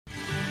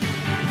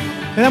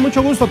Me da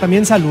mucho gusto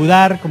también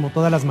saludar, como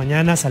todas las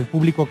mañanas, al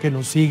público que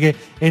nos sigue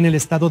en el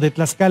estado de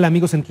Tlaxcala.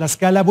 Amigos en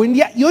Tlaxcala, buen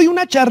día. Y hoy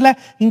una charla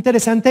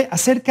interesante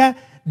acerca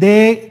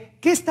de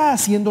qué está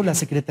haciendo la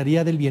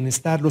Secretaría del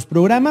Bienestar, los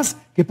programas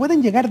que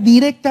pueden llegar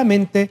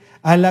directamente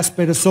a las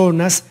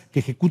personas que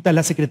ejecuta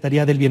la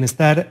Secretaría del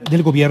Bienestar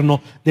del Gobierno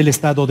del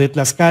estado de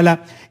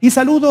Tlaxcala. Y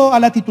saludo a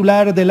la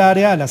titular del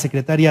área, a la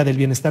Secretaria del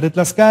Bienestar de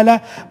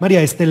Tlaxcala,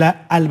 María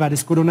Estela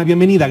Álvarez Corona.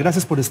 Bienvenida,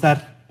 gracias por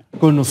estar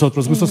con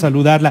nosotros, gusto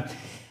saludarla.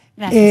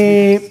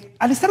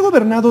 Al estar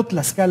gobernado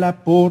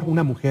Tlaxcala por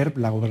una mujer,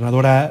 la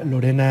gobernadora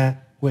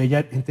Lorena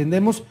Cuellar,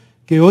 entendemos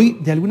que hoy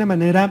de alguna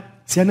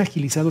manera se han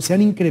agilizado, se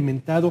han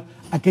incrementado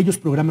aquellos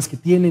programas que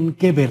tienen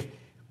que ver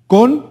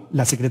con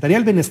la Secretaría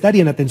del Bienestar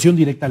y en atención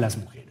directa a las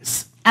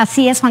mujeres.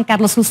 Así es, Juan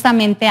Carlos,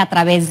 justamente a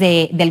través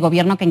del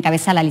gobierno que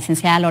encabeza la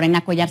licenciada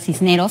Lorena Cuellar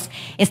Cisneros,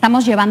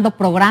 estamos llevando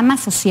programas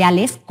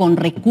sociales con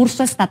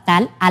recurso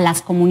estatal a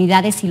las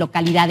comunidades y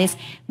localidades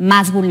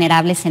más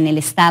vulnerables en el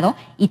estado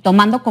y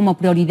tomando como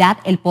prioridad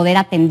el poder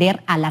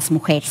atender a las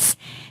mujeres.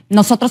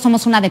 Nosotros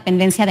somos una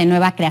dependencia de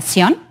nueva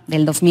creación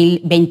del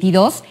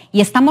 2022 y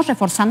estamos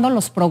reforzando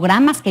los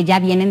programas que ya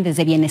vienen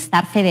desde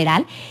Bienestar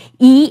Federal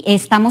y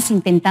estamos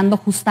intentando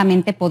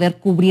justamente poder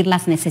cubrir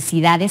las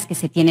necesidades que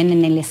se tienen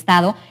en el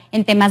estado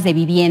en temas de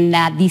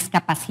vivienda,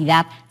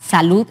 discapacidad,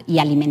 salud y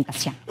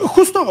alimentación.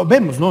 Justo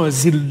vemos, ¿no? Es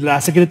decir,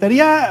 la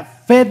Secretaría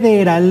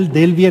Federal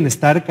del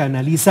Bienestar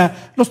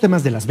canaliza los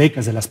temas de las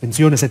becas, de las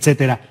pensiones,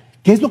 etcétera.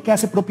 ¿Qué es lo que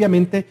hace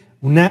propiamente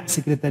una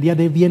Secretaría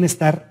de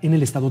Bienestar en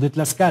el estado de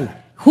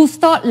Tlaxcala?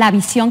 Justo la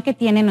visión que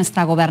tiene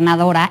nuestra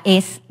gobernadora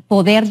es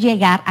poder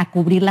llegar a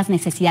cubrir las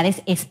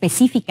necesidades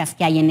específicas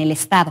que hay en el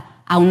estado,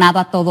 aunado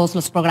a todos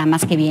los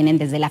programas que vienen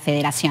desde la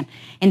federación.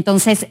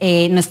 Entonces,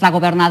 nuestra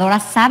gobernadora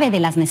sabe de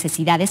las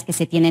necesidades que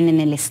se tienen en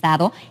el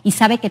estado y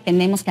sabe que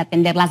tenemos que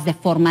atenderlas de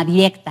forma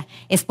directa.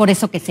 Es por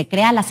eso que se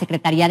crea la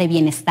Secretaría de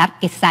Bienestar,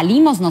 que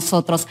salimos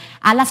nosotros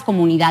a las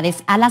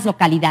comunidades, a las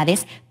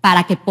localidades,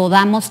 para que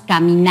podamos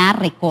caminar,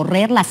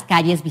 recorrer las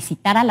calles,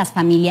 visitar a las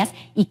familias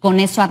y con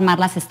eso armar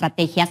las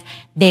estrategias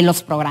de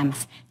los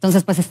programas.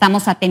 Entonces, pues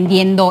estamos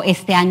atendiendo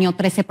este año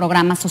 13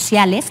 programas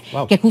sociales,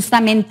 wow, que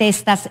justamente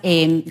estas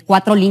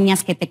 4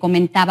 líneas que te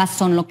comentaba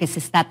son lo que se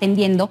está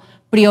atendiendo,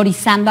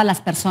 priorizando a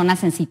las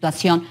personas en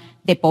situación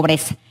de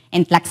pobreza.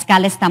 En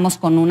Tlaxcala estamos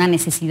con una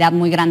necesidad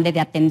muy grande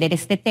de atender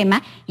este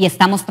tema y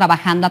estamos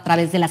trabajando a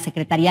través de la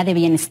Secretaría de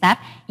Bienestar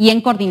y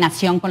en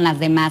coordinación con las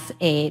demás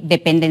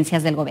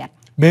dependencias del gobierno.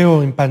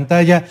 Veo en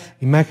pantalla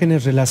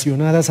imágenes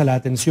relacionadas a la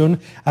atención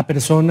a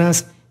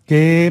personas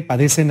que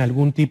padecen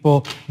algún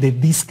tipo de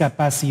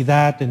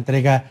discapacidad,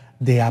 entrega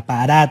de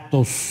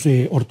aparatos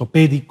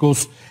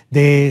ortopédicos,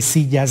 de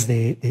sillas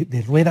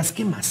de ruedas,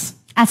 ¿qué más?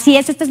 Así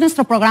es, este es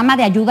nuestro programa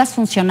de ayudas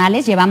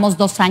funcionales, llevamos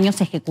 2 años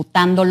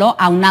ejecutándolo,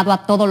 aunado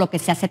a todo lo que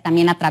se hace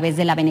también a través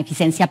de la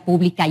beneficencia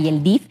pública y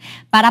el DIF,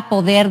 para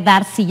poder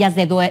dar sillas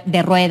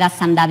de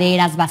ruedas,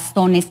 andaderas,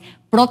 bastones,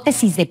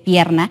 prótesis de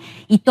pierna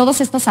y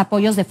todos estos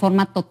apoyos de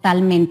forma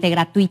totalmente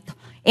gratuita.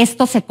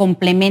 Esto se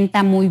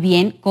complementa muy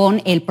bien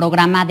con el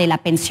programa de la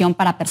pensión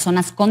para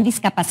personas con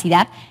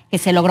discapacidad que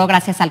se logró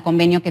gracias al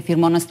convenio que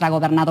firmó nuestra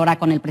gobernadora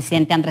con el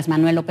presidente Andrés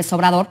Manuel López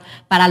Obrador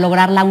para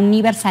lograr la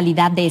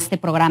universalidad de este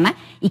programa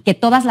y que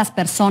todas las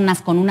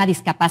personas con una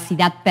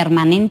discapacidad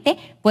permanente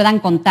puedan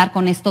contar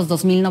con estos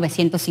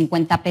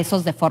 2,950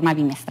 pesos de forma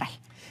bimestral.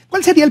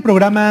 ¿Cuál sería el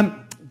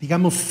programa,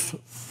 digamos,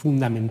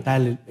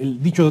 fundamental,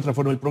 dicho de otra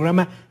forma, el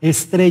programa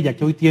estrella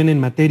que hoy tiene en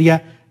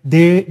materia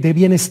de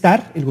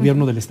bienestar el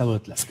gobierno del estado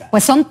de Tlaxcala?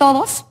 Pues son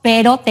todos,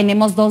 pero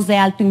tenemos 2 de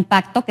alto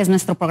impacto, que es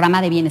nuestro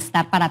programa de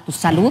bienestar para tu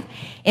salud.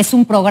 Es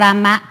un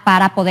programa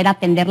para poder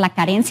atender la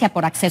carencia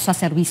por acceso a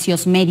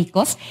servicios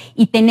médicos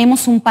y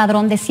tenemos un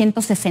padrón de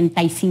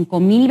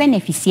 165,000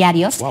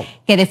 beneficiarios, wow,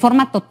 que de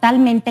forma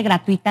totalmente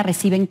gratuita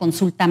reciben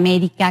consulta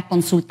médica,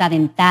 consulta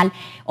dental,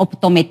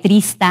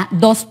 optometrista,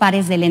 2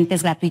 pares de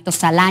lentes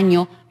gratuitos al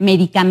año,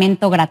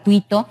 medicamento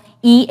gratuito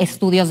y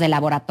estudios de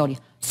laboratorio.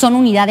 Son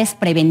unidades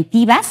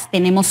preventivas,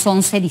 tenemos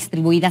 11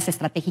 distribuidas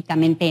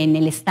estratégicamente en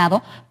el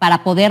estado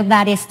para poder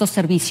dar estos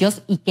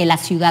servicios y que la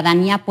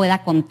ciudadanía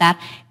pueda contar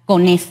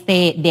con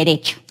este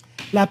derecho.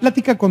 La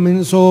plática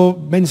comenzó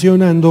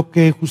mencionando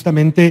que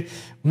justamente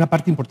una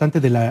parte importante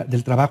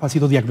del trabajo ha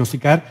sido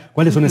diagnosticar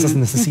cuáles son esas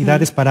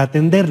necesidades para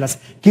atenderlas.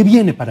 ¿Qué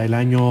viene para el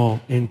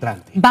año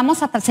entrante?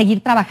 Vamos a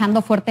seguir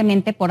trabajando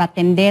fuertemente por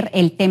atender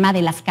el tema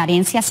de las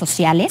carencias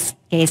sociales,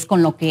 que es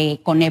con lo que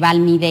Coneval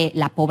mide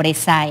la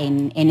pobreza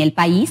en el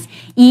país,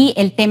 y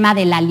el tema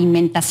de la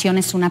alimentación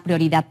es una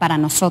prioridad para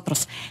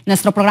nosotros.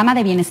 Nuestro programa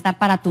de bienestar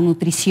para tu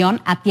nutrición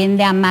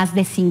atiende a más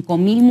de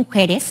 5,000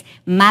 mujeres,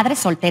 madres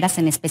solteras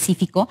en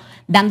específico,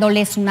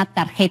 dándoles una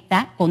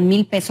tarjeta con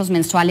 1,000 pesos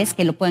mensuales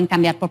que lo pueden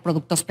cambiar por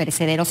productos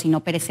perecederos y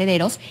no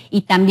perecederos,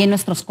 y también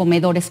nuestros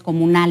comedores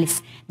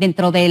comunales,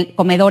 dentro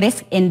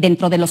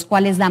de los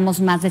cuales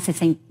damos más de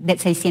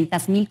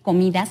 600,000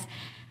 comidas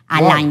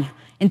al año.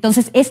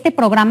 Entonces, este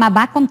programa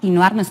va a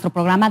continuar, nuestro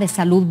programa de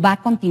salud va a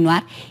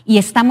continuar y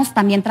estamos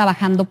también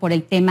trabajando por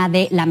el tema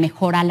de la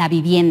mejora a la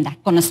vivienda,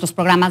 con nuestros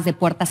programas de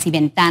puertas y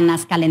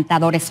ventanas,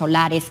 calentadores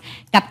solares,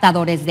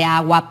 captadores de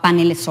agua,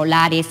 paneles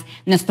solares,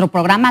 nuestro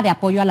programa de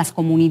apoyo a las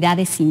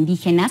comunidades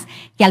indígenas,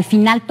 que al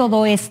final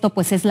todo esto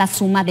pues es la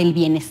suma del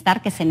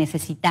bienestar que se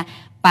necesita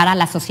para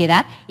la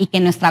sociedad y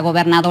que nuestra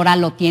gobernadora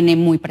lo tiene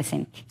muy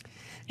presente.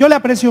 Yo le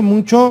aprecio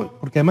mucho,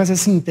 porque además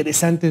es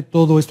interesante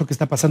todo esto que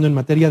está pasando en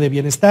materia de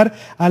bienestar,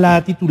 a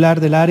la titular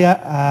del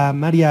área, a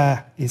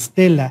María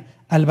Estela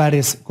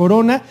Álvarez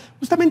Corona,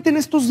 justamente en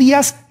estos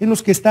días en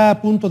los que está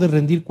a punto de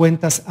rendir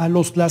cuentas a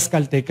los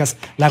tlaxcaltecas,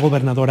 la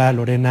gobernadora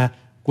Lorena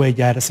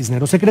Cuellar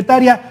Cisneros.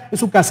 Secretaria, es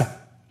su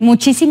casa.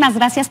 Muchísimas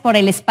gracias por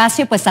el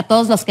espacio, pues a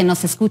todos los que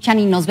nos escuchan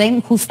y nos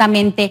ven,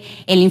 justamente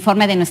el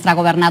informe de nuestra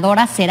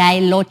gobernadora será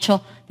el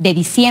 8 de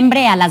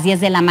diciembre a las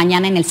 10 de la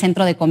mañana en el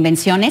Centro de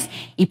Convenciones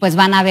y pues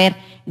van a haber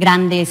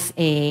grandes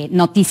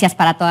noticias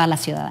para toda la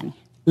ciudadanía.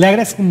 Le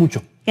agradezco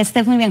mucho. Que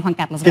estés muy bien, Juan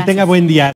Carlos. Gracias. Que tenga buen día.